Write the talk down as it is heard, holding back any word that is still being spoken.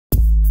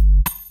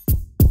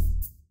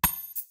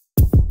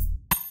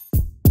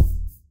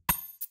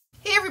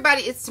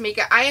everybody, it's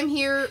Tamika. I am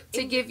here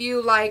to give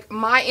you like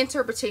my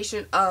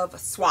interpretation of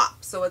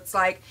swap. So it's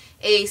like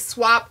a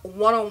swap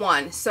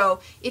 101. So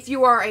if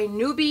you are a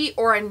newbie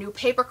or a new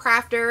paper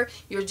crafter,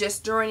 you're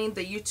just joining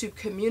the YouTube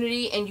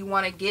community and you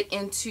want to get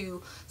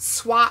into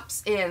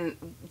swaps and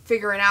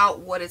figuring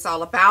out what it's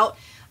all about,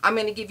 I'm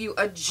going to give you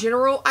a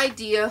general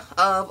idea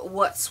of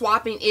what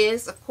swapping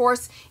is. Of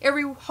course,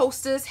 every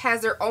hostess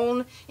has their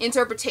own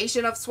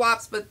interpretation of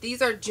swaps, but these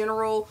are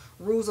general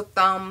rules of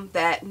thumb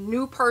that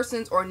new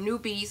persons or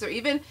newbies or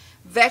even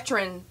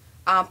veteran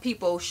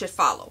people should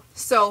follow.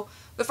 So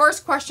the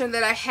first question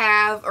that I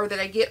have, or that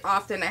I get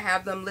often, I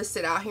have them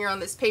listed out here on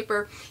this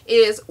paper,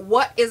 is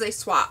what is a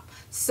swap?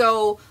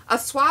 So a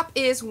swap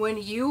is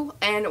when you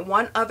and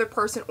one other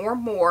person or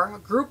more, a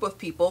group of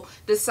people,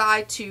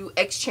 decide to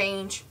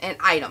exchange an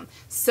item.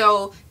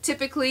 So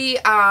typically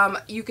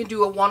you can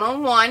do a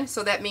one-on-one,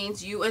 so that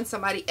means you and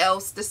somebody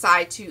else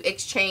decide to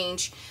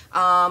exchange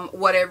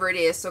whatever it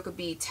is. So it could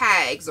be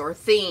tags or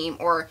theme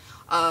or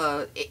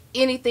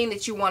anything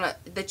that you want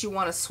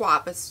to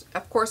swap.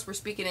 Of course, we're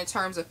speaking in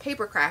terms of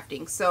paper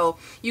crafting. So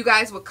you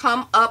guys would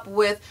come up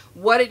with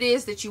what it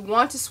is that you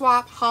want to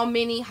swap, how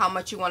many, how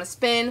much you want to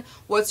spend,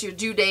 what's your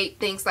due date,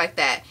 things like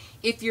that.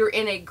 If you're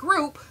in a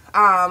group,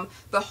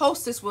 the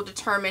hostess will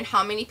determine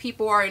how many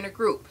people are in a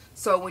group.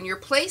 So when you're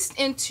placed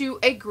into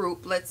a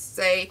group, let's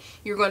say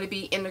you're going to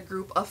be in a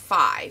group of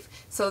 5.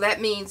 So that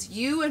means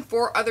you and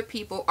 4 other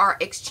people are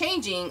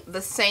exchanging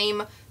the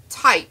same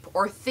type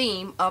or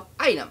theme of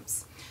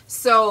items.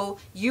 So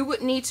you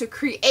would need to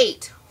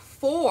create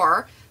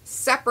 4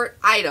 separate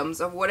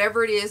items of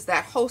whatever it is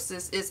that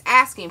hostess is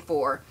asking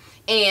for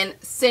and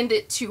send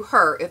it to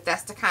her if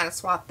that's the kind of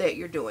swap that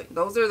you're doing.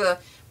 Those are the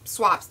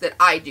swaps that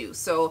I do.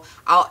 So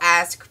I'll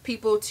ask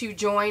people to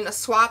join a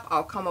swap.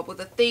 I'll come up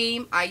with a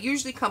theme. I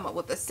usually come up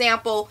with a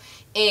sample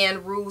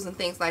and rules and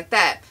things like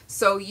that.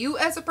 So you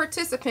as a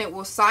participant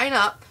will sign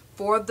up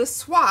for the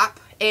swap,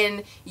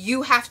 and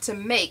you have to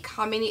make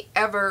how many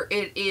ever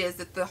it is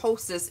that the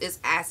hostess is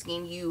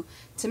asking you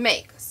to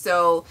make.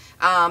 So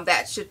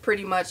that should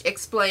pretty much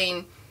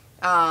explain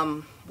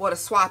what a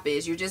swap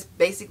is. You're just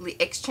basically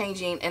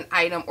exchanging an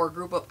item or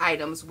group of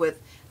items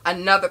with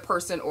another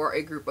person or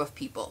a group of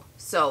people.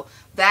 So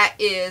that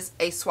is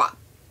a swap.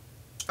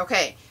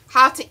 Okay,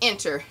 how to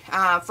enter.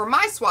 For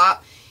my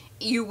swap,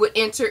 you would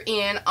enter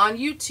in on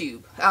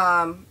YouTube.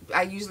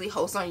 I usually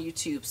host on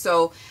YouTube.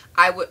 So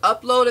I would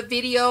upload a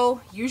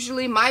video.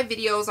 Usually my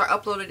videos are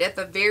uploaded at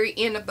the very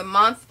end of the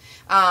month,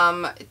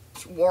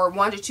 or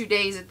 1 to 2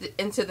 days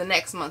into the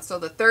next month. So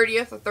the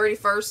 30th, the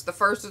 31st, the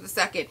 1st, or the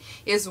 2nd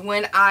is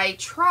when I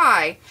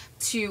try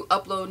to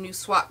upload new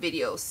swap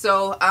videos.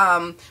 So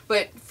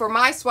but for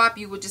my swap,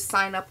 you would just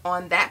sign up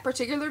on that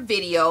particular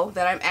video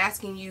that I'm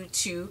asking you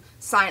to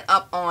sign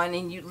up on,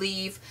 and you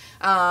leave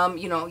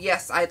you know,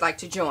 yes, I'd like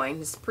to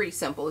join. It's pretty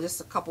simple, just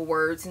a couple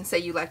words, and say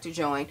you like to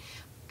join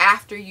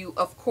after you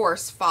of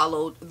course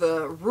followed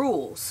the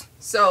rules.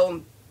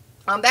 So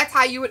that's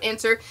how you would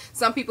enter.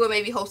 Some people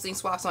may be hosting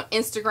swaps on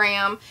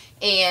Instagram,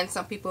 and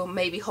some people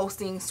may be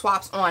hosting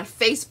swaps on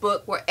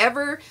Facebook.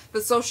 Wherever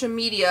the social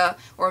media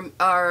or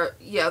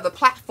yeah, the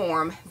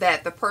platform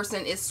that the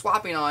person is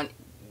swapping on,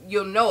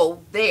 you'll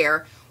know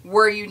there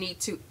where you need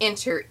to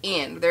enter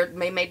in.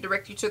 They may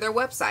direct you to their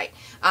website.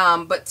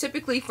 But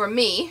typically for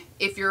me,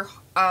 if you're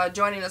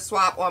joining a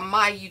swap on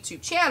my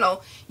YouTube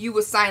channel, you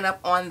would sign up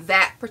on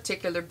that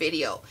particular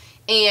video.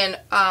 And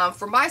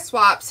for my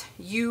swaps,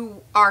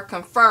 you are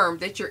confirmed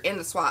that you're in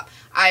the swap.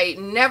 I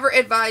never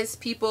advise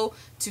people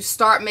to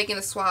start making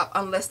a swap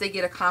unless they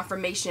get a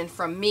confirmation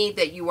from me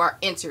that you are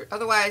entered.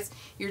 Otherwise,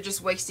 you're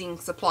just wasting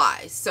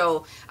supplies.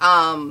 So,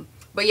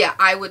 but yeah,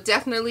 I would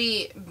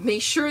definitely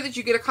make sure that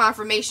you get a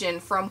confirmation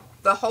from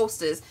the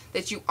hostess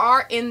that you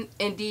are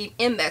indeed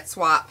in that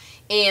swap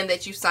and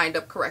that you signed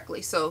up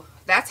correctly. So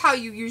that's how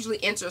you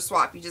usually enter a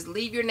swap. You just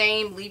leave your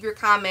name, leave your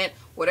comment,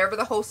 whatever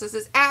the hostess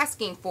is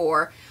asking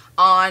for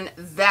on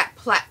that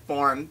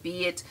platform,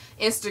 be it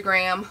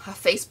Instagram, a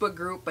Facebook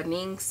group, a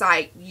Ning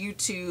site,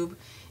 YouTube,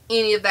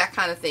 any of that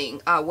kind of thing,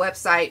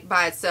 website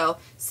by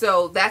itself.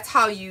 So that's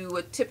how you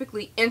would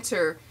typically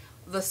enter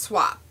the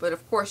swap. But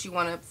of course you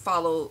want to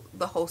follow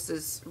the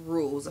hostess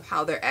rules of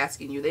how they're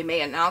asking you. They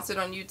may announce it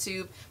on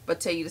YouTube but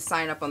tell you to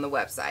sign up on the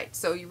website.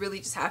 So you really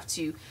just have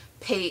to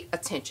pay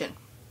attention.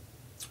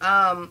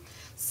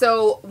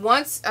 So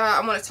once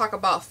I want to talk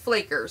about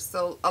flakers.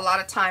 So a lot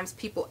of times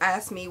people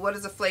ask me, what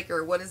is a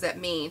flaker? What does that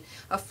mean?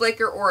 A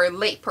flaker or a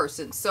late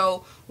person.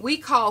 So we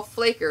call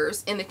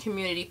flakers in the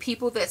community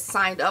people that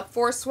signed up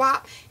for a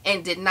swap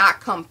and did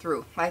not come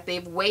through. Like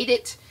they've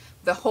waited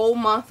the whole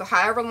month or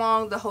however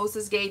long the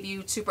hostess gave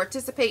you to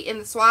participate in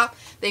the swap.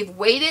 They've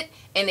waited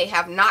and they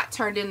have not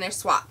turned in their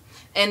swap.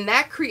 And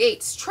that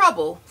creates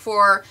trouble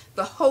for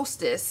the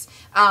hostess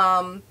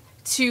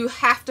to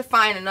have to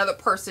find another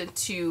person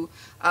to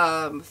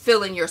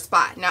fill in your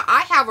spot. Now I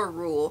have a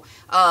rule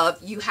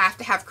of you have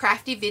to have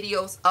crafty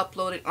videos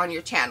uploaded on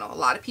your channel. A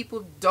lot of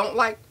people don't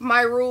like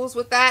my rules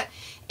with that,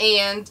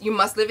 and you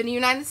must live in the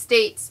United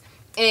States,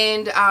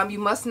 and you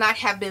must not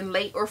have been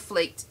late or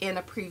flaked in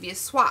a previous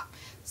swap.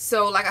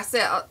 So like I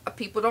said,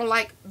 people don't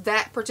like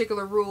that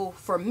particular rule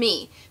for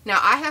me. Now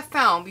I have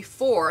found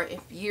before,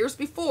 years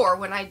before,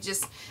 when I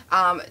just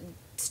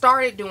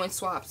started doing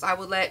swaps, I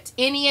would let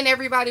any and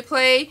everybody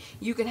play.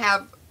 You can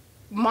have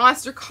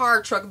monster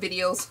car truck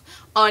videos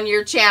on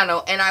your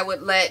channel, and I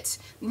would let,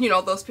 you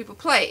know, those people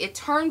play. It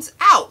turns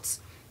out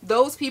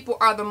those people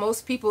are the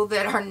most people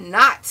that are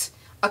not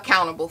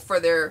accountable for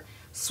their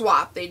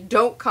swap. They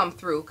don't come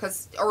through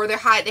or they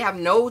have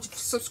no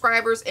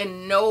subscribers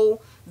and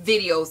no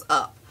videos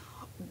up,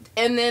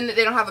 and then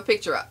they don't have a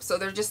picture up, so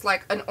they're just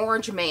like an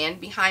orange man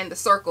behind the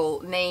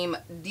circle named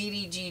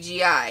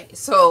DDGGI.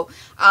 So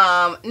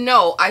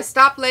no, I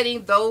stopped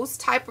letting those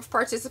type of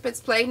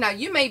participants play. Now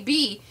you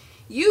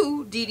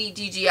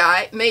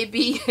DDGGI may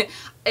be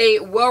a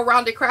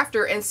well-rounded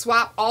crafter and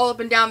swap all up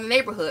and down the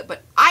neighborhood,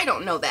 but I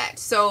don't know that.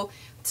 So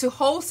to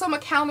hold some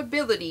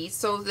accountability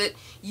so that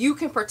you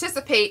can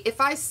participate, if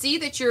I see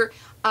that you're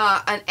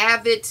an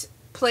avid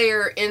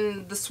player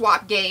in the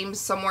swap games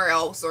somewhere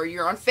else, or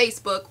you're on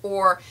Facebook,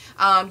 or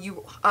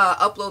you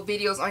upload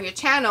videos on your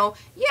channel,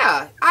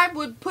 yeah, I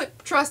would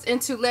put trust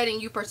into letting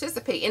you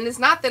participate. And it's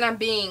not that I'm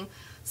being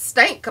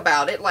stank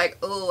about it, like,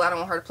 oh, I don't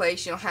want her to play,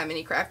 she don't have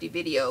any crafty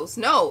videos.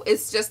 No,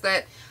 it's just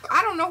that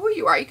I don't know who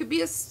you are. You could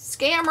be a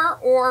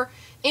scammer or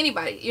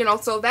anybody, you know.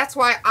 So that's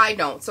why I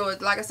don't. So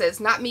like I said, it's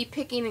not me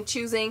picking and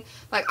choosing,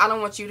 like, I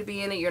don't want you to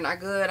be in it, you're not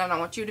good, I don't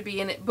want you to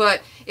be in it.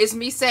 But it's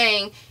me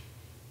saying,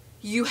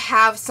 you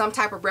have some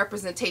type of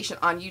representation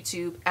on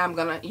YouTube.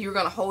 You're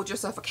gonna hold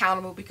yourself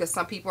accountable, because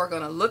some people are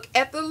gonna look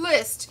at the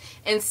list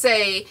and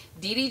say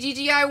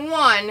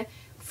DDGGI1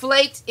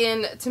 flaked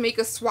in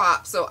TMIKA's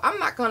swap, so I'm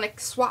not gonna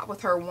swap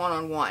with her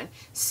one-on-one.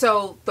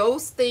 So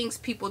those things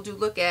people do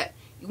look at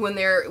when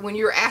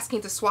you're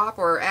asking to swap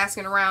or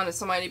asking around and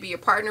somebody to be a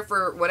partner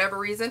for whatever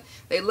reason.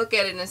 They look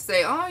at it and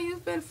say, oh,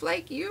 you've been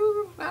flake,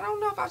 I don't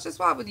know if I should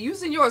swap with you. You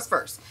send yours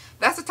first.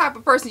 That's the type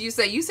of person you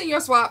say, you send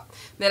your swap,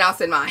 then I'll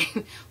send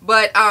mine.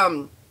 But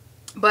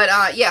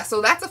yeah,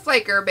 so that's a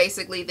flaker.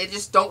 Basically, they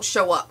just don't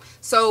show up.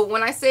 So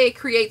when I say it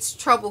creates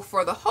trouble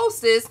for the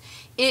hostess,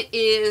 it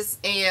is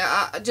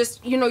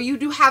just, you know, you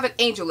do have an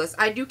angel list.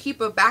 I do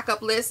keep a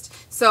backup list,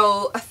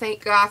 so I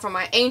thank God for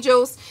my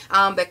angels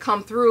that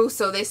come through.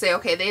 So they say,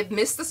 okay, they've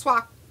missed the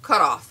swap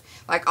cutoff,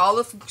 like all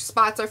the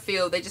spots are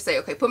filled. They just say,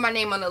 okay, put my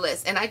name on the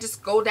list, and I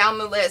just go down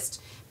the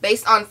list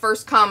based on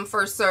first come,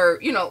 first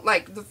serve. You know,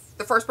 like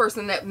the first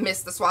person that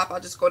missed the swap,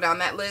 I'll just go down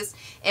that list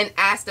and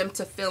ask them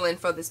to fill in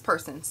for this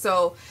person.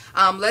 So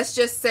let's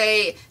just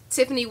say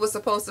Tiffany was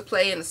supposed to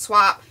play in the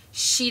swap.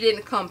 She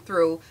didn't come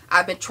through.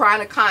 I've been trying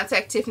to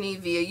contact Tiffany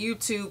via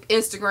YouTube,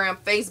 Instagram,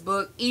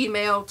 Facebook,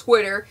 email,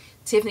 Twitter.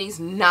 Tiffany's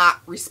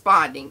not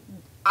responding.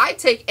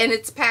 And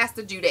it's past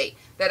the due date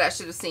that I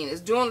should have seen.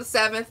 It's due on the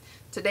 7th.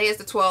 Today is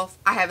the 12th.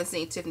 I haven't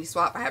seen Tiffany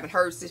swap. I haven't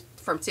heard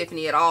from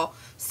Tiffany at all.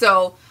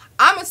 So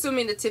I'm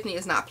assuming that Tiffany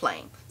is not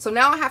playing. So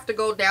now I have to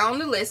go down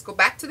the list, go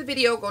back to the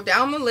video, go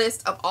down the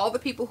list of all the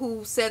people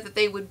who said that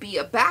they would be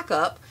a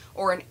backup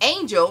or an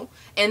angel,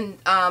 and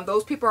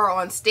those people are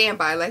on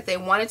standby. Like, they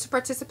wanted to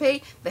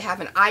participate, they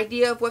have an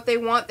idea of what they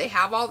want, they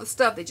have all the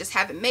stuff, they just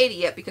haven't made it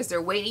yet because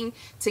they're waiting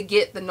to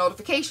get the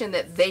notification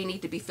that they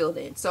need to be filled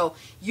in. So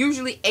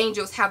usually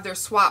angels have their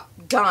swap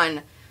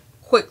done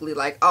quickly,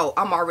 like, oh,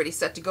 I'm already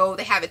set to go.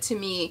 They have it to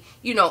me,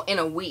 you know, in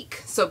a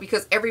week. So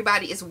because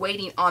everybody is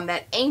waiting on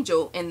that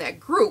angel in that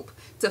group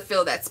to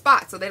fill that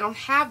spot, so they don't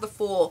have the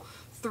full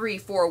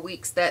 3-4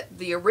 weeks that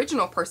the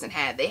original person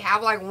had. They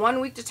have like 1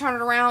 week to turn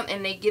it around,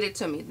 and they get it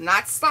to me.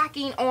 Not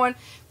slacking on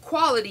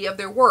quality of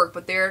their work,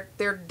 but they're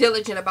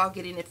diligent about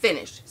getting it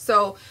finished.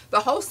 So the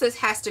hostess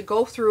has to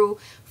go through,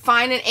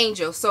 find an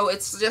angel. So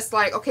it's just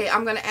like, okay,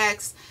 I'm gonna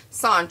ask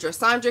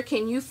Sandra,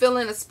 can you fill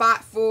in a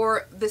spot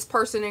for this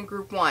person in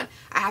group 1?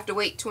 I have to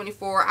wait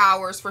 24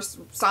 hours for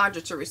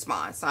Sandra to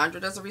respond. Sandra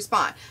doesn't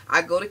respond.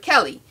 I go to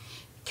Kelly,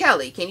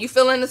 can you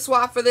fill in the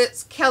swap for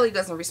this? Kelly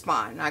doesn't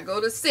respond. I go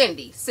to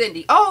Cindy,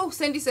 oh,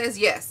 Cindy says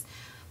yes.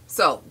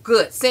 So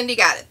good, Cindy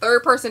got it.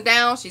 Third person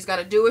down, she's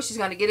gonna do it. She's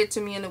gonna get it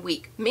to me in a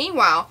week.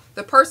 Meanwhile,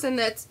 the person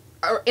that's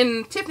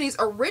in Tiffany's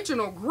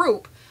original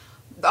group,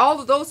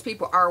 all of those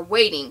people are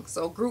waiting.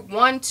 So group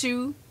 1,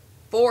 2,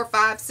 4,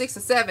 5, 6,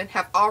 and 7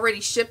 have already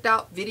shipped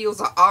out.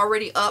 Videos are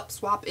already up.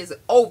 Swap is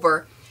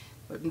over.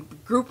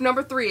 Group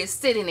number 3 is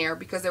sitting there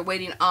because they're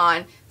waiting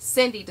on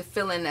Cindy to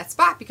fill in that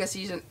spot because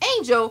she's an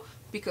angel,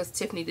 because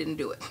Tiffany didn't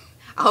do it.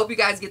 I hope you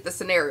guys get the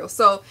scenario.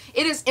 So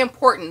it is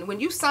important when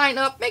you sign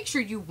up, make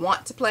sure you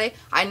want to play.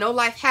 I know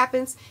life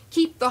happens.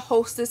 Keep the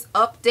hostess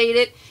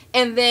updated,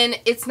 and then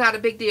it's not a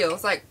big deal.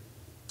 It's like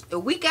a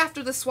week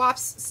after the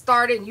swaps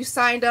started and you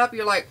signed up,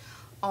 you're like,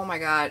 oh my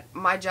God,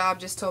 my job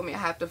just told me I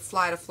have to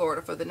fly to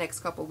Florida for the next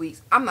couple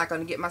weeks. I'm not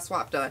going to get my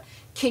swap done.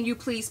 Can you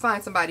please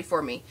find somebody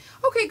for me?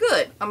 Okay,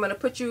 good. I'm going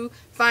to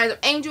find an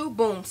angel.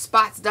 Boom,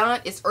 spot's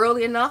done. It's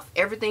early enough.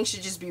 Everything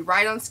should just be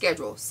right on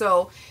schedule.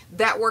 So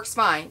that works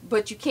fine.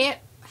 But you can't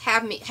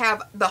have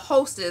the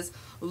hostess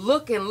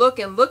look and look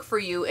and look for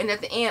you, and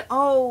at the end,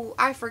 oh,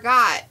 I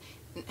forgot.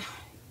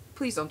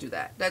 Please don't do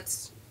that.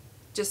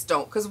 Just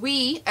don't. Because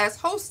we, as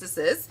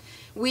hostesses,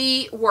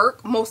 we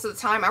work most of the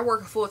time. I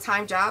work a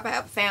full-time job. I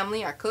have a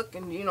family. I cook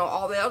and, you know,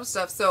 all the other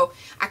stuff. So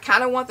I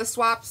kind of want the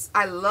swaps.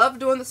 I love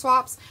doing the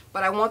swaps,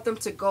 but I want them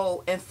to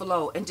go and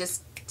flow and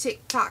just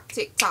tick tock,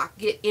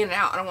 get in and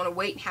out. I don't want to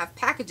wait and have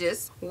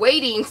packages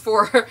waiting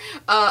for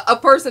a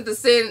person to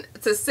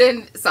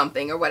send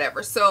something or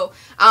whatever. So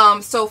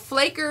so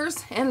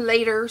flakers and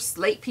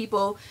late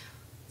people,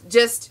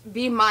 just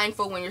be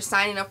mindful when you're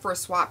signing up for a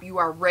swap, you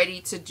are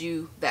ready to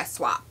do that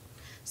swap.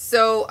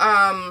 So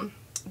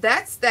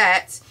that's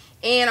that.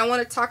 And I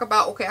want to talk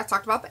about, okay, I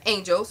talked about the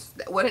angels.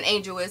 What an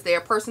angel is, they're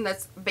a person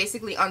that's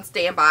basically on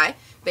standby.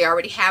 They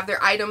already have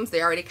their items.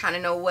 They already kind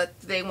of know what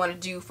they want to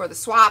do for the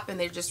swap, and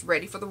they're just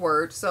ready for the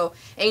word. So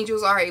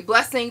angels are a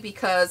blessing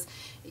because,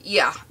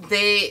 yeah,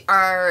 they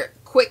are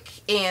quick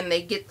and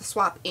they get the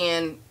swap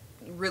in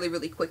really,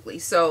 really quickly.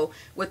 So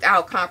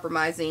without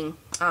compromising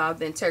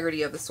the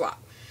integrity of the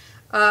swap.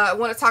 I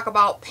want to talk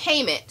about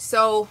payment.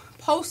 So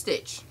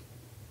postage.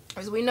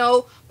 As we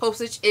know,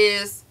 postage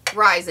is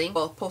rising.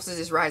 Well, postage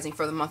is rising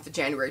for the month of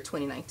January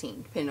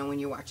 2019, depending on when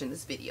you're watching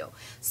this video.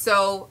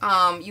 So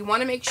you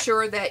want to make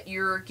sure that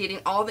you're getting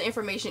all the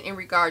information in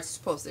regards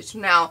to postage.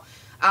 Now,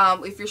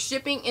 if you're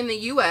shipping in the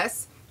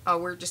U.S.,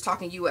 we're just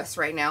talking U.S.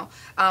 right now,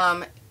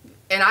 and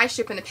I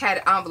ship in a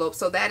padded envelope,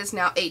 so that is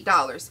now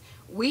 $8.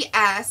 We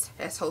ask,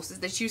 as hostess,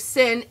 that you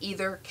send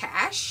either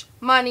cash,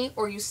 money,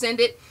 or you send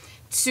it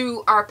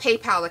to our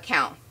PayPal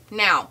account.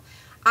 Now,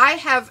 I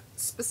have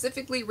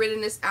specifically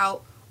written this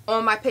out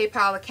on my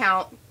PayPal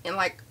account in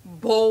like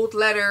bold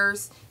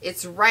letters.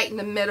 It's right in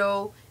the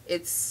middle.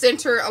 It's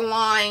center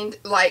aligned.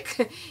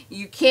 Like,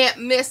 you can't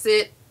miss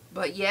it.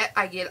 But yet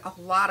I get a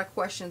lot of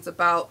questions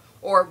about,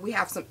 or we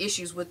have some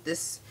issues with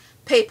this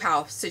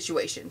PayPal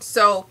situation.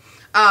 So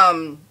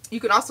you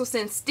can also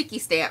send sticky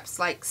stamps,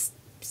 like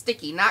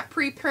sticky, not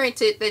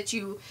pre-printed, that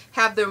you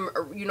have them,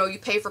 you know, you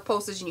pay for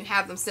postage and you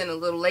have them send a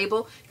little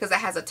label, because that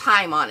has a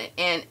time on it.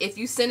 And if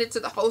you send it to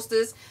the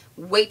hostess,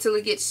 wait till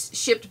it gets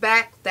shipped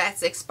back,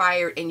 that's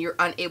expired and you're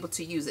unable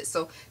to use it.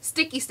 So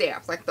sticky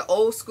stamps, like the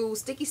old school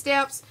sticky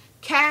stamps,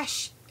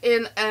 cash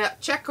in a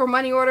check or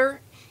money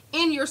order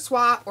in your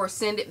swap, or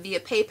send it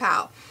via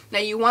PayPal. Now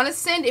you want to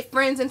send it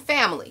friends and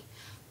family.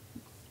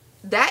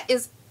 That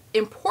is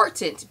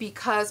important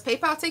because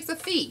PayPal takes a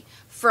fee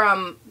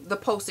from the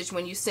postage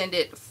when you send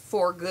it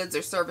for goods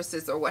or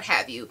services or what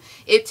have you.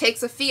 It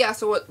takes a fee out.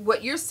 So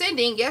what you're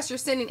sending, yes, you're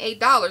sending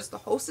 $8. The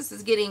hostess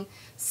is getting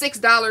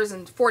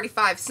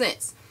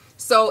 $6.45.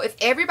 So if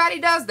everybody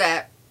does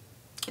that,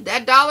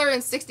 that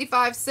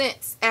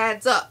 $1.65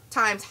 adds up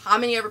times how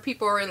many ever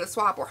people are in the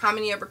swap, or how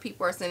many ever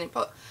people are sending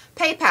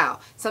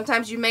PayPal.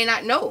 Sometimes you may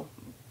not know.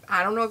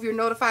 I don't know if you're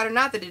notified or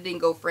not that it didn't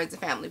go friends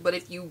and family, but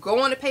if you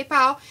go on to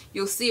PayPal,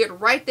 you'll see it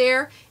right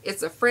there.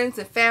 It's a friends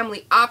and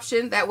family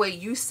option. That way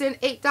you send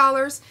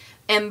 $8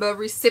 and the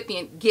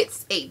recipient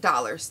gets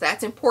 $8.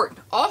 That's important.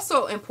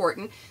 Also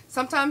important,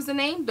 sometimes the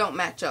name don't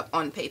match up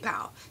on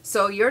PayPal.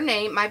 So your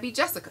name might be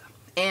Jessica,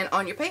 and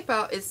on your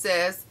PayPal it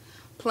says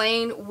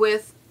Playing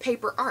with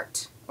Paper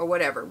Art or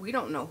whatever. We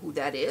don't know who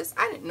that is.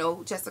 I didn't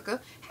know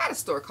Jessica had a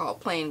store called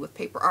Playing with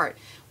Paper Art.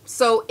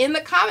 So in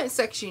the comment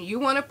section you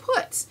want to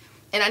put,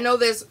 and I know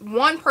there's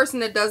one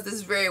person that does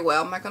this very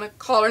well. I'm not going to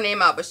call her name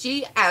out, but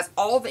she has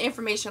all the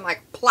information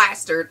like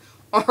plastered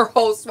on her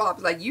whole swap.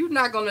 Like, you're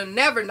not going to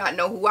never not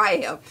know who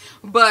I am.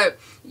 But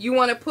you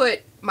want to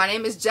put, my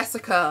name is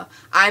Jessica.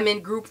 I'm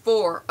in group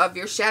 4 of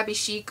your shabby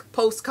chic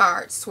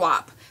postcard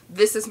swap.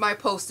 This is my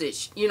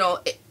postage, you know,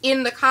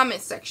 in the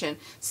comment section,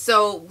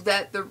 so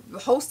that the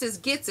hostess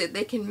gets it.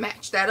 They can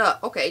match that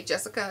up. Okay,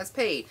 Jessica has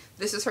paid.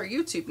 This is her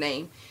YouTube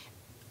name.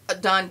 A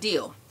done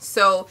deal.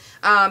 So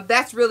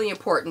that's really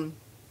important.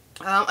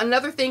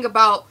 Another thing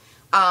about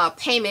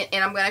payment,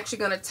 and I'm actually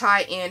going to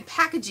tie in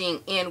packaging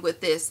in with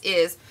this,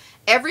 is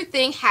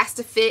everything has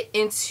to fit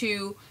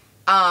into,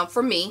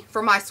 for me,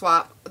 for my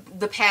swap,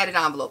 the padded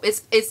envelope.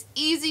 It's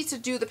easy to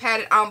do the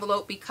padded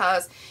envelope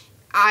because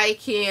I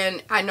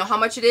know how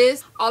much it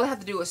is. All I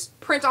have to do is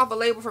print off a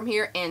label from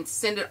here and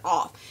send it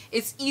off.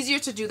 It's easier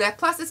to do that.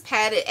 Plus it's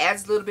padded. It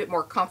adds a little bit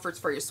more comforts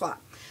for your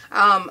swap.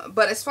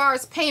 But as far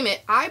as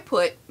payment, I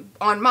put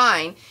on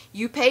mine,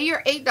 you pay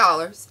your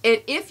 $8,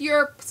 and if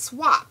your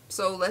swap,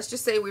 so let's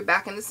just say we're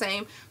back in the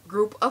same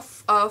group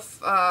of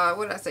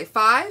what did I say,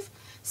 5,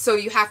 so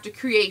you have to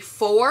create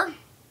 4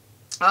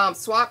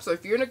 swaps. So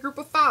if you're in a group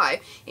of 5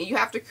 and you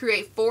have to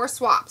create 4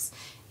 swaps,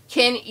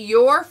 can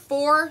your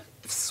 4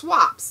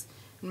 swaps,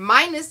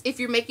 minus if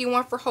you're making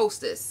one for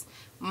hostess,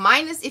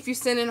 minus if you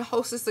send in a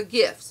hostess a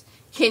gift,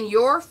 can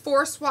your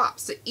 4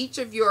 swaps to each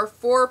of your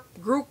 4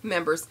 group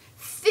members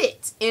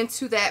fit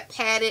into that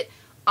padded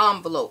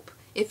envelope?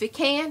 If it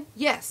can,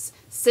 yes,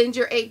 send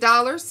your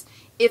 $8.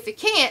 If it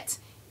can't,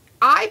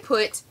 I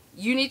put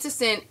you need to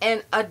send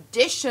an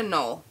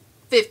additional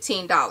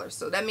 $15.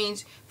 So that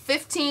means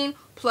 15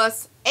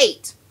 plus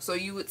 8. So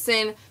you would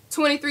send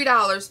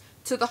 $23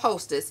 to the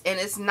hostess, and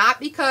it's not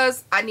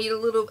because I need a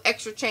little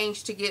extra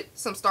change to get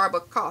some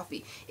Starbucks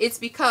coffee. It's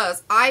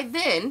because I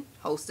then,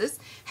 hostess,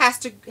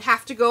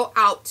 have to go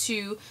out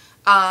to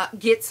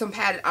get some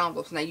padded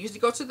envelopes. And I usually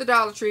go to the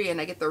Dollar Tree and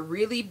I get the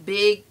really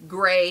big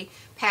gray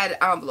padded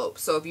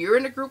envelopes. So if you're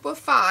in a group of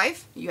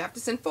 5, you have to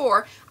send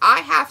 4.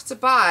 I have to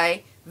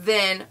buy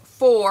then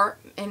 4,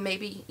 and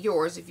maybe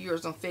yours if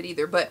yours don't fit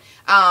either, but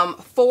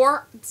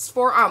 4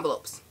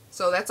 envelopes.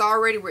 So that's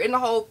already, we're in the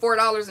hole,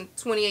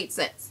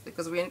 $4.28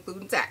 because we're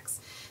including tax.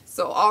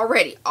 So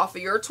already, off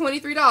of your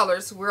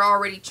 $23, we're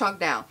already chunked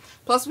down.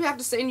 Plus we have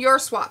to send your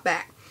swap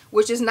back,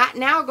 which is not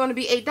now going to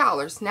be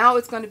 $8. Now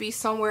it's going to be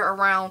somewhere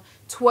around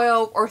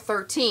 $12 or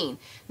 $13.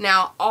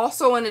 Now,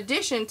 also in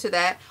addition to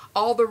that,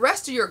 all the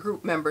rest of your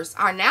group members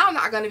are now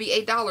not going to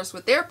be $8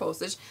 with their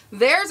postage.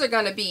 Theirs are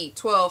going to be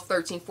 $12,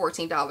 $13,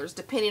 $14,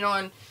 depending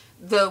on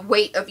the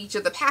weight of each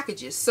of the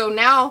packages. So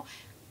now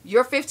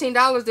your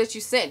 $15 that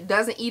you sent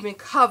doesn't even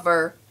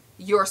cover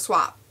your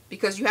swap,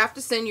 because you have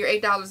to send your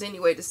 $8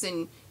 anyway to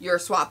send your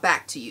swap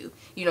back to you.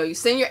 You know, you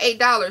send your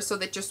 $8 so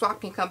that your swap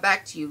can come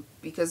back to you,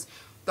 because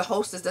the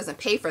hostess doesn't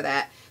pay for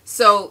that.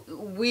 So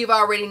we've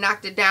already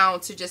knocked it down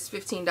to just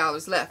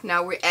 $15 left.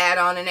 Now we add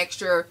on an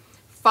extra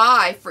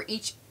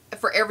 $5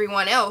 for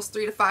everyone else,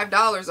 $3 to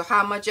 $5, or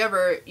how much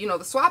ever, you know,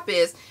 the swap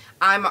is.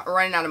 I'm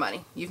running out of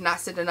money. You've not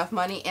sent enough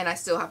money, and I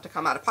still have to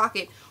come out of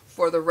pocket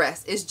for the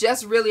rest. It's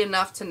just really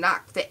enough to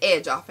knock the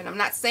edge off. And I'm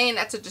not saying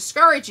that to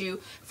discourage you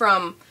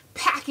from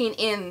packing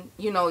in,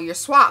 you know, your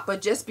swap,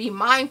 but just be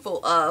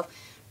mindful of,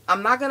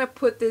 I'm not going to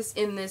put this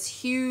in this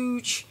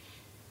huge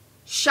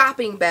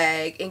shopping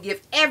bag and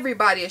give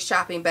everybody a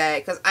shopping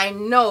bag, because I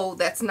know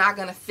that's not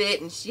going to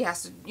fit, and she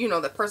has to, you know,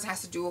 the person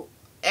has to do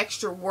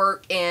extra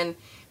work and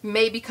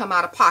maybe come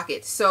out of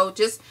pocket. So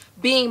just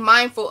being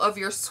mindful of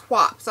your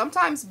swap.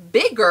 Sometimes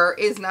bigger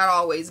is not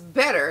always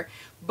better,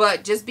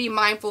 but just be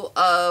mindful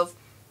of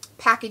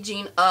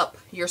packaging up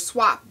your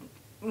swap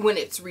when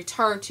it's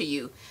returned to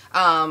you.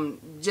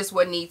 Just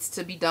what needs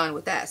to be done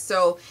with that.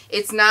 So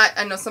it's not,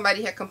 I know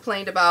somebody had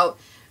complained about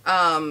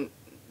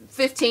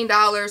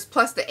 $15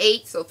 plus the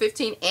 8, so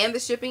 15 and the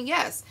shipping.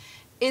 Yes,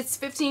 it's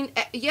 15,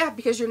 yeah,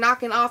 because you're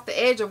knocking off the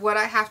edge of what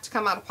I have to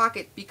come out of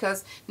pocket,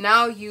 because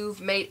now you've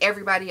made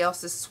everybody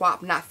else's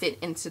swap not fit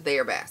into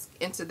their basket,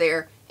 into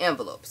their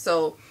envelope.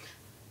 So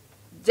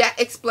that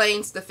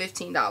explains the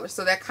 $15.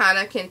 So that kind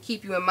of can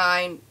keep you in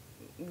mind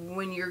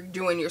when you're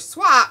doing your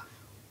swap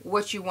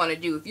what you want to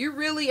do. If you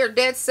really are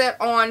dead set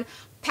on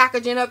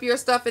packaging up your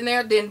stuff in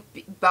there, then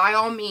by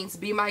all means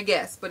be my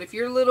guest. But if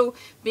you're a little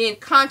being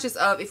conscious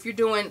of, if you're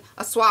doing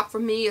a swap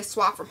from me, a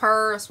swap from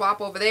her, a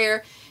swap over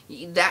there,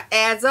 that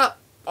adds up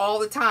all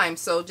the time.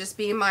 So just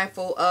being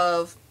mindful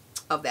of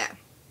that.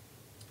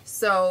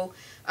 So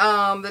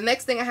the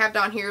next thing I have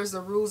down here is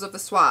the rules of the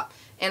swap.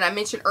 And I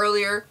mentioned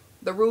earlier,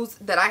 the rules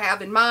that I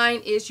have in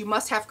mind is you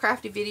must have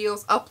crafty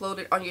videos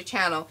uploaded on your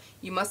channel.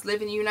 You must live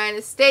in the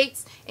United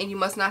States, and you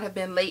must not have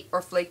been late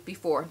or flaked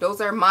before. Those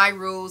are my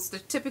rules.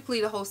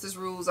 Typically the hostess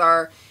rules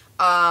are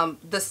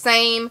the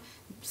same.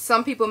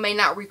 Some people may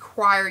not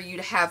require you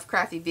to have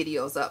crafty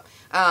videos up.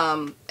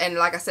 And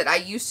like I said, I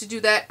used to do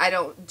that. I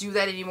don't do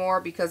that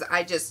anymore, because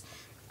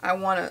I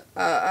want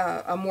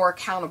a more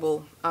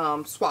accountable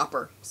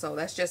swapper. So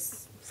that's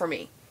just for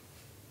me.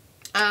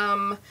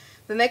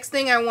 The next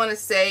thing I want to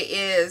say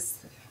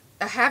is,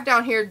 I have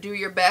down here, do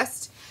your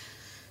best.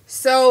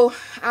 So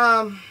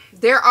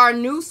there are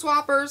new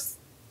swappers,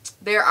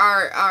 there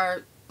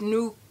are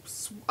new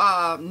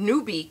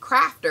newbie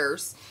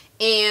crafters,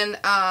 and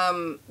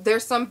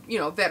there's some, you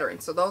know,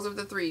 veterans. So those are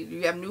the 3.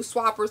 You have new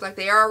swappers, like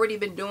they already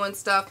been doing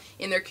stuff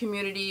in their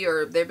community,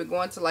 or they've been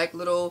going to like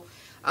little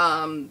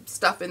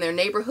stuff in their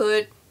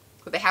neighborhood,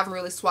 but they haven't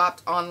really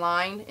swapped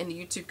online in the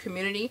YouTube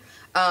community.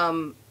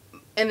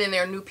 And then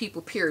there are new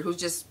people, period, who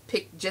just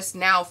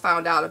now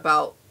found out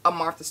about a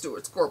Martha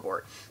Stewart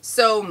scoreboard.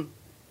 So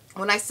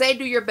when I say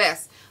do your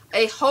best,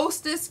 a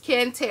hostess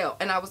can tell.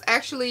 And I was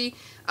actually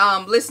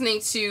listening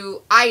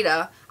to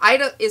Ida.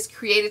 Ida is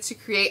created to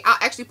create. I'll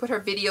actually put her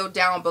video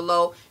down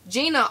below.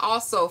 Gina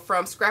also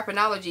from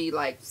Scrapanology,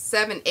 like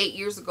 7, 8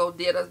 years ago,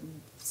 did a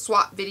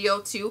swap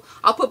video too.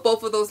 I'll put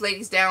both of those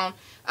ladies down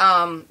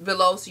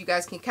below so you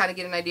guys can kind of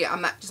get an idea.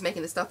 I'm not just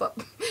making this stuff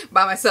up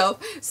by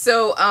myself.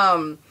 So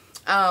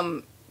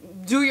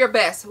do your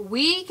best.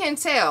 We can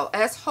tell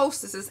as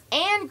hostesses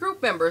and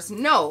group members,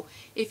 know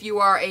if you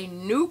are a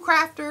new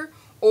crafter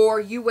or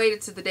you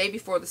waited to the day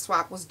before the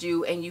swap was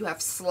due and you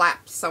have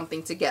slapped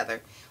something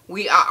together.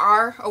 We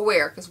are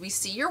aware, because we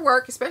see your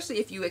work, especially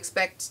if you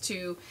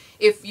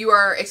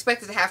are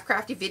expected to have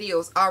crafty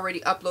videos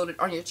already uploaded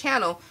on your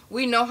channel.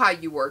 We know how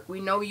you work.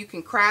 We know you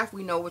can craft.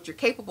 We know what you're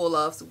capable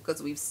of,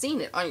 because we've seen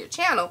it on your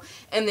channel.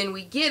 And then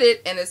we get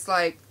it and it's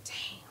like,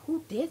 dang,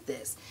 who did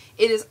this?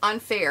 It is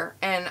unfair,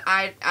 and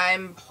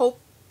I'm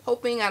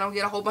hoping I don't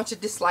get a whole bunch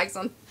of dislikes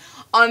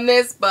on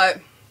this, but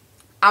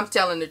I'm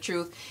telling the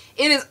truth.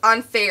 It is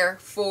unfair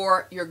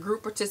for your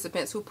group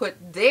participants who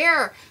put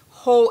their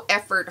whole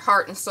effort,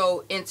 heart, and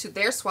soul into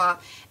their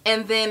swap,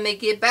 and then they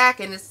get back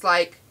and it's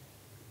like,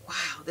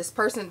 wow, this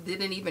person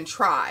didn't even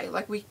try.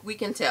 Like we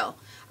can tell.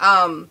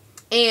 And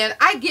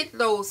I get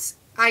those,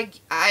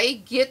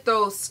 I get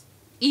those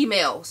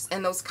emails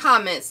and those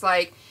comments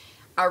like,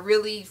 I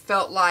really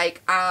felt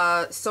like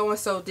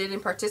so-and-so didn't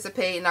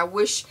participate, and I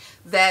wish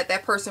that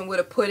that person would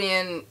have put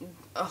in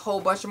a whole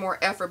bunch of more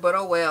effort, but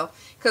oh well,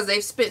 because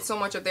they've spent so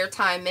much of their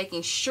time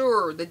making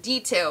sure the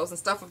details and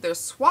stuff of their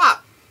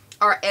swap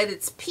are at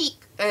its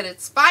peak, at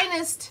its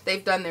finest.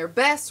 They've done their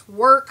best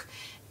work,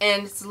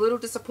 and it's a little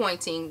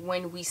disappointing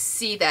when we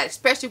see that,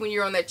 especially when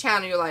you're on that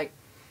channel. You're like,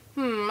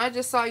 I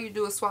just saw you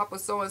do a swap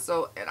with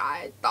so-and-so, and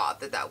I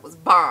thought that that was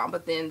bomb,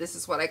 but then this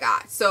is what I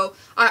got. So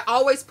I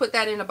always put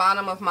that in the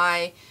bottom of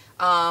my,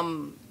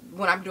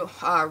 when I'm doing,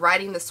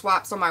 writing the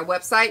swaps on my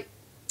website,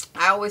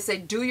 I always say,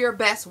 do your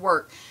best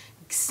work.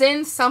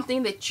 Send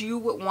something that you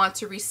would want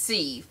to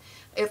receive.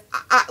 If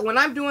when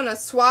I'm doing a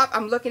swap,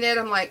 I'm looking at it,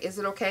 I'm like, is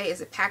it okay? Is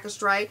it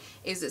packaged right?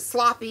 Is it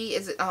sloppy?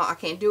 Is it, oh, I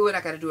can't do it,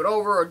 I got to do it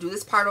over, or do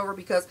this part over,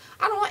 because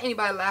I don't want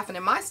anybody laughing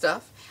at my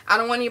stuff. I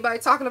don't want anybody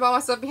talking about my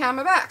stuff behind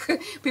my back.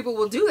 People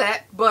will do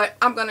that, but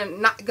I'm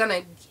not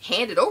gonna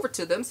hand it over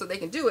to them so they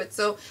can do it.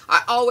 So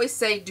I always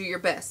say, do your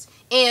best.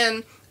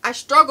 And I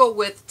struggle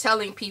with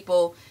telling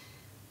people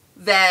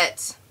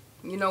that,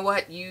 you know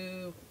what,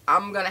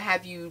 I'm gonna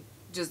have you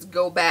just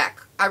go back.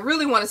 I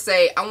really want to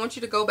say, I want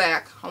you to go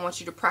back. I want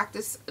you to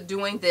practice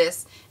doing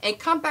this and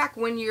come back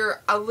when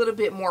you're a little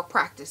bit more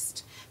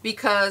practiced,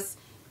 because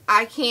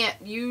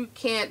you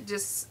can't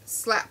just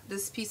slap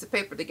this piece of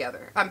paper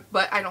together.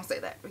 But I don't say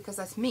that because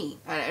that's me,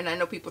 and I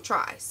know people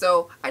try,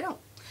 so I don't.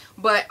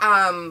 But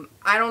I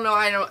don't know.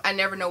 I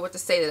never know what to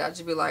say. That I'll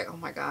just be like, oh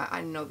my God,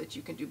 I know that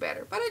you can do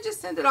better. But I just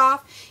send it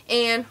off,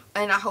 and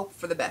I hope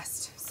for the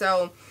best.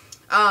 So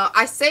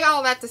I say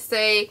all that to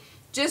say,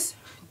 just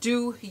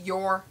do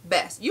your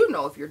best. You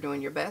know if you're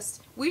doing your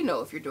best. We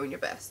know if you're doing your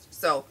best.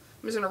 So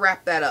I'm just going to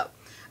wrap that up.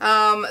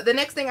 The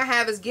next thing I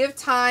have is give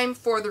time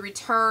for the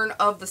return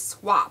of the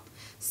swap.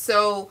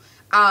 So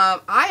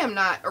I am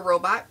not a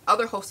robot.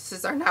 Other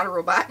hostesses are not a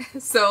robot.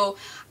 So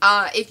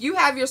if you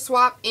have your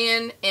swap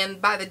in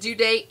and by the due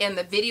date and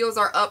the videos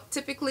are up,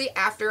 typically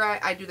after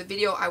I do the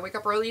video, I wake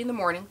up early in the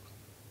morning,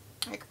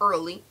 like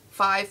early,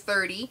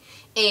 5:30,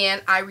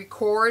 and I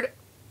record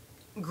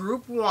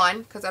group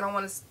 1 because I don't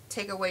want to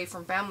take away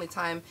from family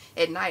time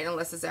at night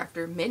unless it's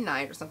after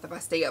midnight or something if I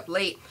stay up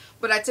late.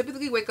 But I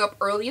typically wake up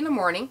early in the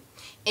morning,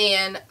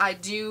 and I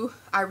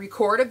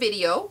record a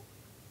video,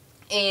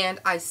 and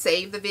I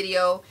save the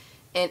video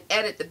and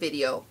edit the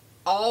video,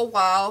 all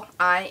while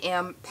I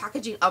am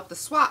packaging up the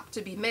swap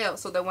to be mailed,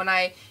 so that when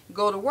I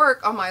go to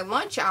work on my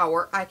lunch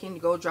hour, I can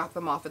go drop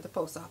them off at the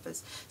post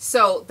office.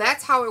 So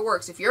that's how it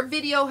works. If your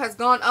video has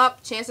gone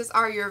up, chances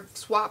are your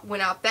swap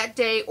went out that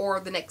day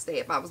or the next day.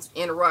 If I was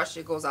in a rush,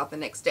 it goes out the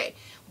next day.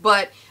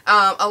 But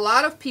a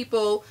lot of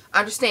people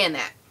understand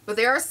that. But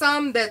there are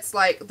some that's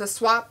like, the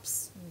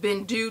swap's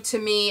been due to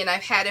me and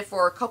I've had it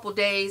for a couple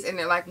days, and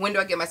they're like, when do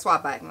I get my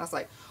swap back? And I was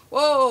like,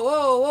 whoa,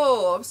 whoa,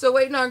 whoa, I'm still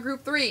waiting on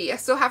group 3. I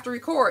still have to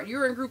record.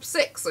 You're in group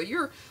 6, so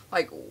you're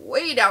like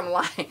way down the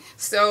line.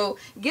 So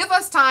give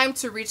us time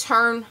to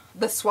return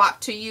the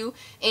swap to you.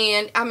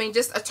 And I mean,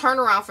 just a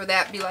turnaround for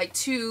that be like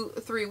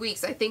 2-3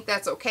 weeks. I think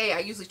that's okay. I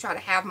usually try to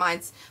have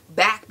mine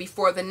back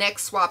before the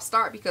next swap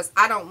start, because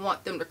I don't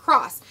want them to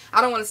cross.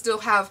 I don't want to still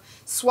have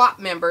swap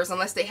members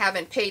unless they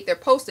haven't paid their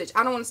postage.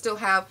 I don't want to still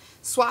have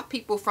swap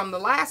people from the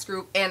last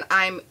group and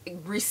I'm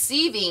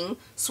receiving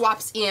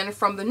swaps in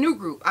from the new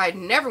group. I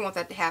never want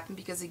that to happen,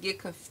 because it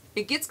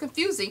gets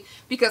confusing,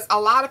 because a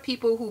lot of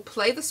people who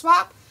play the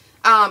swap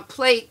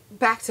play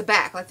back to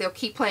back, like they'll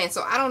keep playing.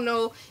 So I don't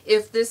know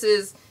if this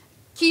is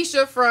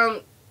Keisha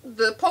from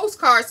the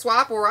postcard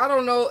swap, or I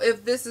don't know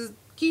if this is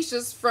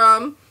Keisha's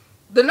from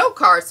the note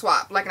card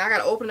swap. Like, I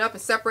gotta open it up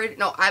and separate it.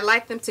 No, I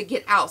like them to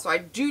get out, so I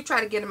do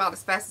try to get them out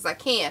as fast as I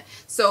can.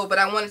 So, but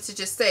I wanted to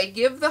just say,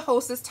 give the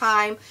hostess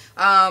time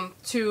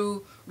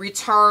to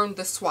return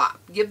the swap.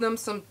 Give them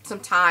some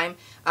time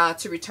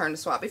to return the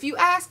swap. If you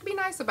ask, be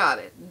nice about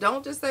it.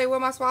 Don't just say, where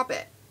my swap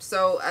at?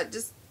 So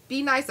just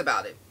be nice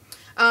about it.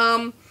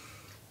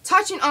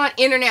 Touching on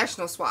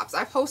international swaps,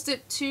 I've hosted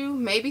 2,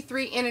 maybe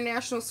 3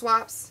 international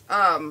swaps.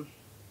 I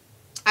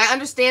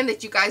understand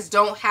that you guys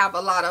don't have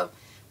a lot of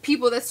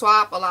people that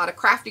swap, a lot of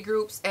crafty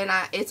groups, and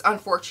it's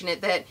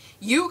unfortunate that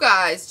you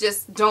guys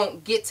just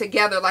don't get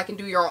together like and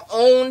do your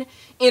own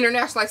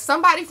international. Like,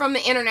 somebody from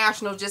the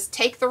international just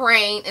take the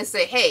reign and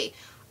say, hey,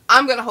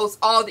 I'm going to host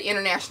all the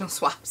international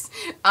swaps.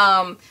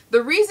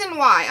 The reason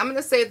why, I'm going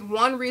to say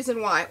one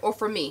reason why, or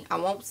for me, I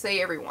won't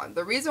say everyone.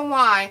 The reason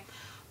why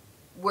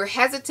we're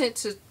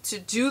hesitant to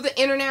do the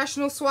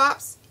international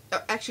swaps,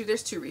 actually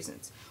there's 2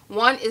 reasons.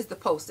 One is the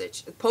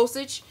postage. The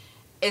postage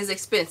is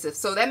expensive,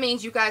 so that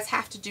means you guys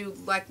have to do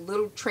like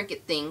little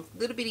trinket things,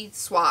 little bitty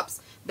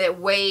swaps that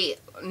weigh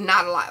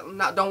not a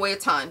lot, don't weigh a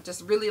ton,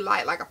 just really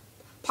light, like a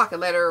pocket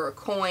letter or a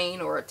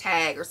coin or a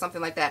tag or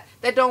something like that,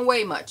 that don't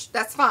weigh much.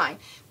 That's fine.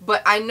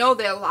 But I know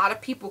that a lot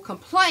of people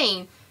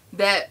complain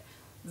that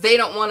they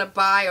don't want to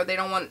buy, or they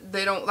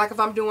don't, like if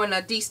I'm doing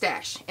a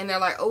D-stash and they're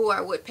like, oh,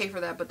 I would pay for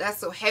that, but that's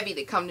so heavy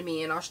to come to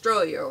me in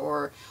Australia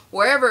or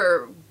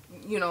wherever,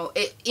 you know,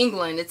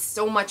 England, it's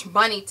so much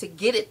money to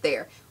get it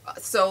there.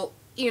 So,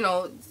 you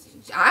know,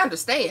 I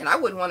understand. I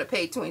wouldn't want to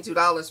pay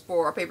 $22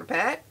 for a paper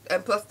pad,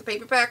 and plus the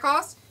paper pad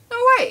cost. No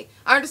way.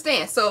 I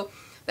understand. So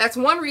that's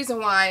one reason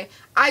why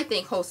I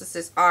think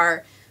hostesses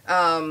are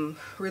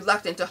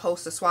reluctant to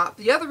host a swap.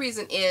 The other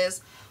reason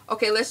is,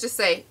 okay, let's just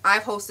say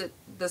I've hosted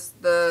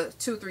the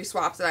 2-3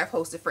 swaps that I've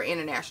hosted for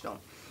international.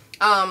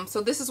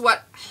 So this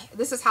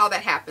is how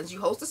that happens. You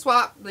host a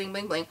swap, bling,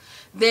 bling, bling.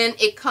 Then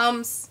it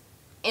comes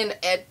in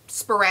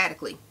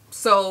sporadically.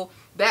 So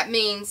that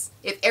means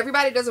if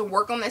everybody doesn't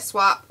work on that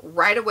swap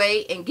right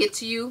away and get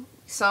to you,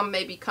 some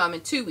maybe come in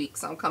 2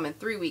 weeks, some come in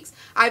 3 weeks.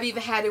 I've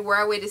even had it where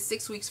I waited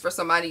 6 weeks for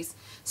somebody's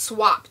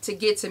swap to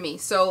get to me.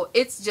 So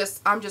it's just,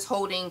 I'm just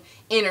holding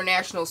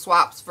international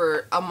swaps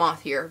for a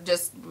month here,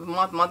 just a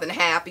month and a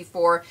half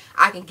before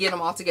I can get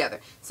them all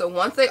together. So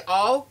once they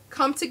all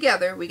come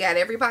together, we got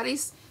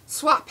everybody's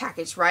swap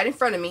package right in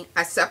front of me.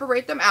 I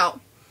separate them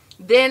out.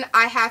 Then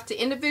I have to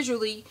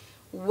individually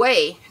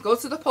weigh, go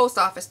to the post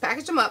office,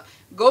 package them up,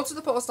 go to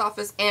the post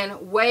office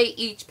and weigh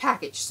each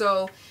package.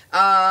 So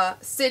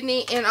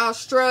Sydney in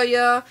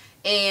Australia,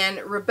 and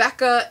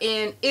Rebecca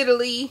in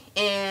Italy,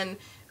 and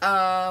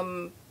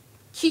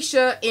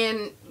Keisha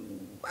in,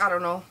 I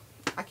don't know,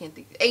 I can't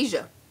think,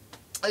 Asia,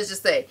 let's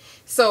just say.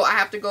 So I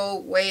have to go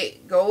weigh,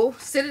 go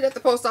sit it at the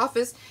post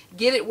office,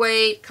 get it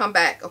weighed, come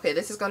back. Okay,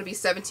 this is going to be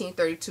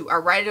 $17.32. I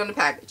write it on the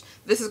package.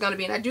 This is going to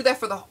be, and I do that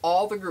for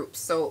all the groups.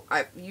 So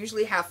I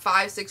usually have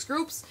 5-6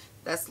 groups.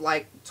 That's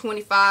like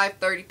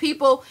 25-30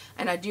 people,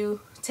 and I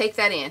do take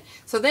that in.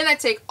 So then I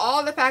take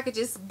all the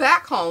packages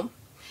back home,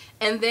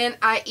 and then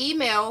I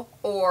email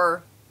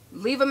or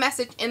leave a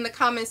message in the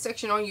comment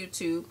section on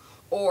YouTube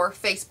or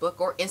Facebook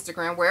or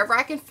Instagram, wherever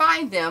I can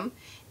find them,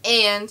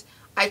 and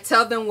I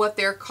tell them what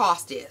their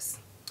cost is.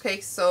 Okay,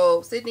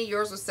 so Sydney,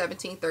 yours was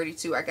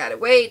 $17.32. I got it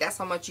weighed. That's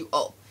how much you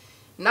owe.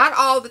 Not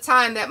all the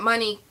time that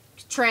money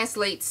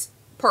translates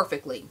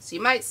perfectly. So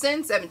you might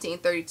send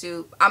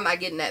 $17.32. I'm not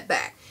getting that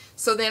back.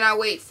 So then I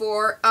wait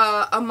for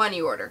a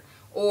money order,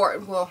 or,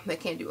 well, they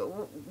can't do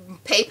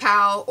it,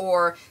 PayPal,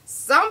 or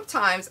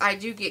sometimes I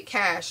do get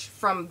cash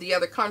from the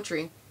other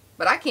country,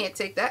 but I can't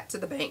take that to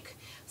the bank.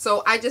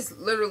 So I just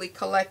literally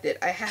collect it.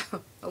 I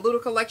have a little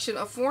collection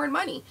of foreign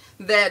money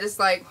that is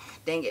like,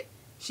 dang it,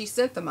 she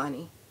sent the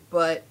money,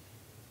 but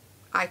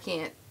I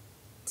can't,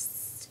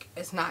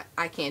 it's not,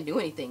 I can't do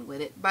anything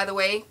with it. By the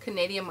way,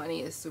 Canadian money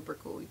is super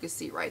cool. You can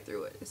see right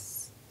through it.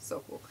 It's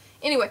so cool.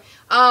 Anyway,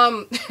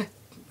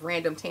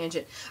 random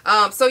tangent.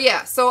 So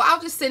yeah, so I'll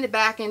just send it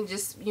back and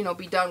just, you know,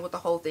 be done with the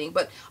whole thing.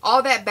 But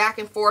all that back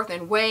and forth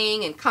and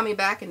weighing and coming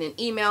back and then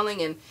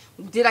emailing and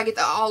did I get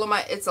all of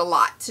my, it's a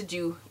lot to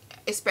do,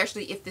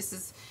 especially if this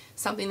is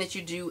something that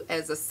you do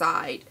as a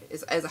side,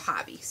 as a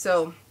hobby.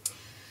 So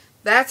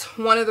that's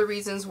one of the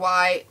reasons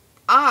why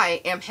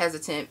I am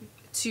hesitant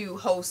to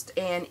host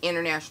an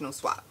international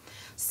swap.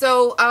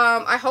 So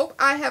I hope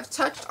I have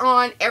touched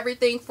on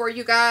everything for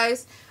you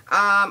guys.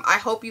 I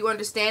hope you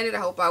understand it. I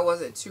hope I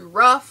wasn't too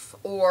rough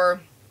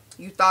or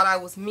you thought I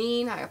was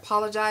mean. I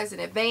apologize in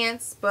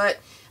advance. But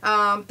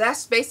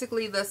that's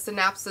basically the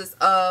synopsis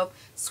of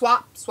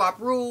swap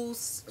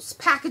rules,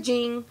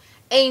 packaging,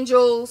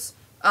 angels,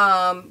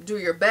 do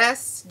your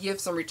best, give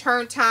some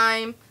return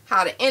time,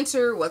 how to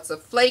enter, what's a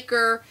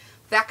flaker,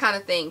 that kind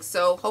of thing.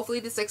 So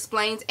hopefully this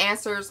explains,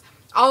 answers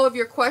all of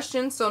your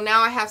questions. So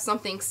now I have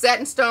something set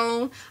in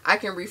stone. I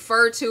can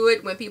refer to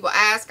it when people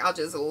ask. I'll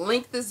just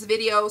link this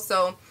video.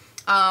 So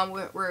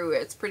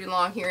it's pretty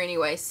long here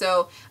anyway.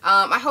 So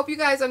I hope you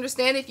guys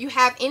understand. If you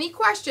have any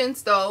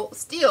questions though,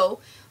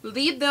 still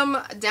leave them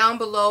down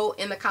below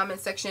in the comment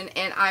section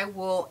and I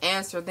will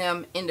answer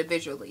them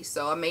individually.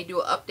 So I may do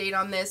an update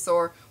on this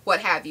or what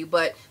have you,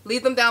 but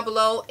leave them down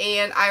below.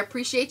 And I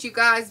appreciate you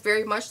guys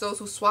very much, those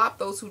who swap,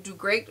 those who do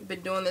great. I've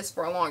been doing this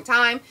for a long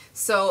time,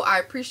 so I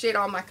appreciate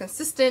all my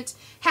consistent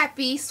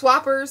happy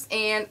swappers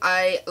and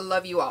I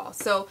love you all.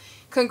 So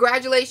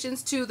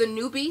congratulations to the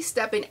newbie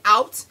stepping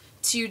out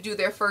to do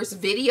their first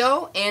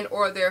video and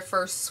or their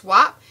first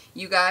swap.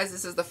 You guys,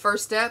 this is the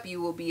first step. You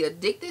will be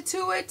addicted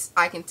to it.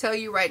 I can tell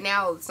you right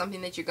now, it's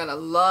something that you're gonna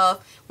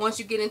love once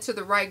you get into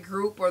the right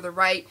group or the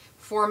right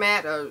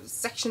format or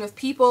section of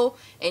people,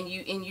 and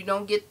you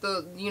don't get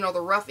the, you know,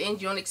 the rough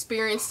end. You don't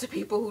experience the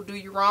people who do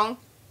you wrong.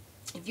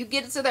 If you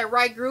get into that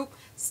right group,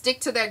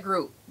 stick to that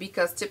group,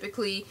 because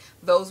typically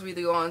those are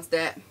the ones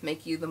that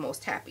make you the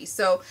most happy.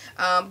 So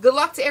good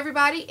luck to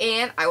everybody,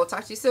 and I will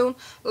talk to you soon.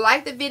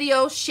 Like the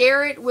video,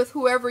 share it with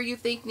whoever you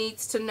think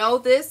needs to know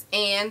this,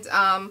 and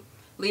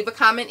leave a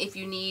comment if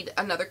you need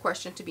another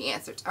question to be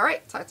answered. All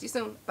right, talk to you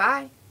soon.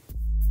 Bye.